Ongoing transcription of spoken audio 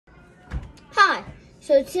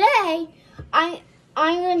So today, I'm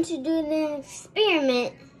going to do the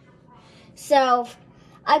experiment. So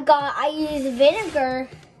I use vinegar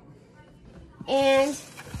and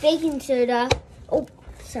baking soda. Oh,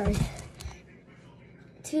 sorry.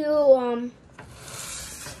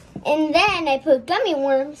 And then I put gummy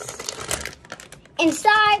worms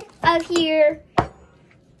inside of here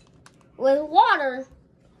with water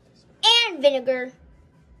and vinegar.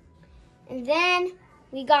 And then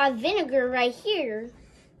we got vinegar right here.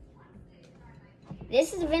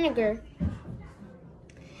 This is vinegar.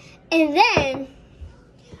 And then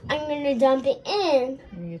I'm going to dump it in.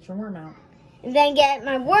 And you get your worm out. And then get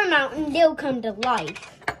my worm out and they'll come to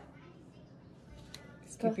life.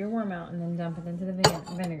 Scoop your worm out and then dump it into the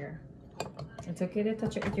vinegar. It's okay to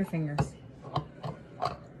touch it with your fingers.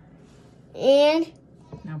 And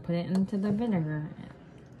now put it into the vinegar.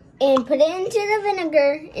 And put it into the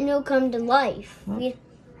vinegar and it'll come to life. Well,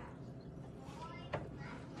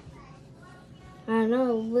 I don't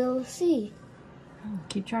know, we'll see.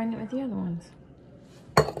 Keep trying it with the other ones.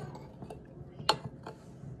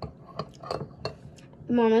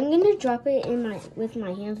 Mom, I'm gonna drop it in with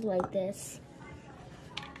my hands like this.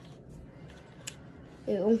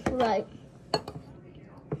 Ew, right.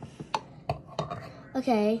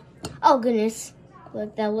 Okay. Oh goodness.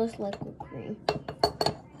 Look, that looks like whipped cream.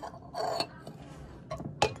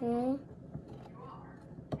 Okay.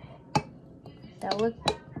 That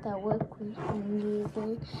whipped cream.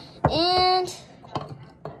 And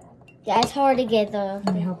yeah, it's hard to get the.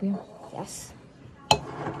 Let me help you. Yes.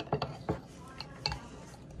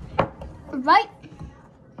 Right.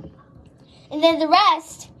 And then the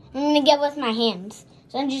rest, I'm going to get with my hands.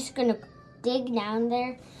 So I'm just going to dig down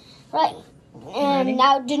there. Right. And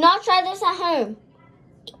now, do not try this at home.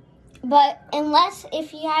 But unless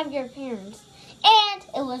if you have your parents. And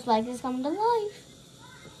it looks like it's coming to life.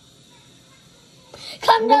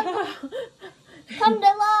 Come to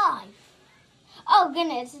life. Oh,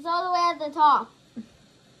 goodness. It's all the way at the top.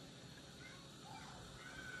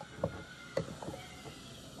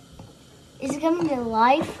 Is it coming to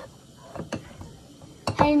life?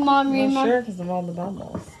 Hey, Mom, I'm not sure because of all the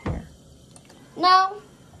bubbles here. No.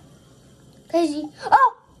 Because you...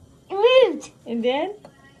 Oh! It moved! It did? Okay,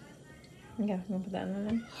 I'm going to put that in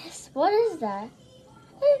there. Yes. What is that?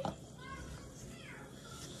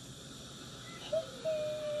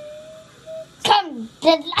 Come to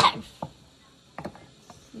life!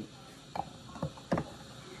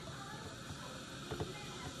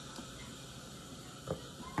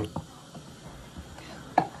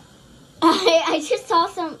 I just saw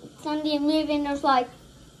something moving. It was like,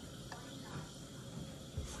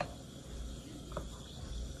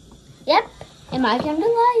 yep, it might come to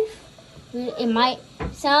life. It might,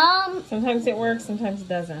 sometimes it works, sometimes it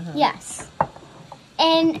doesn't, huh? Yes.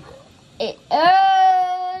 And it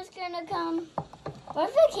is gonna come. What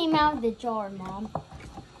if it came out of the jar, Mom?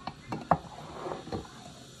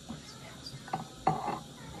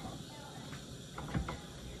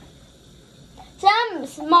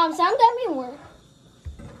 Mom, some gummy worm.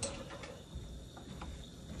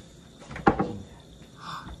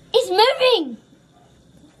 It's moving.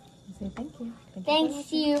 Say thank you. Thanks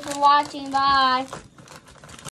to you for watching. Bye.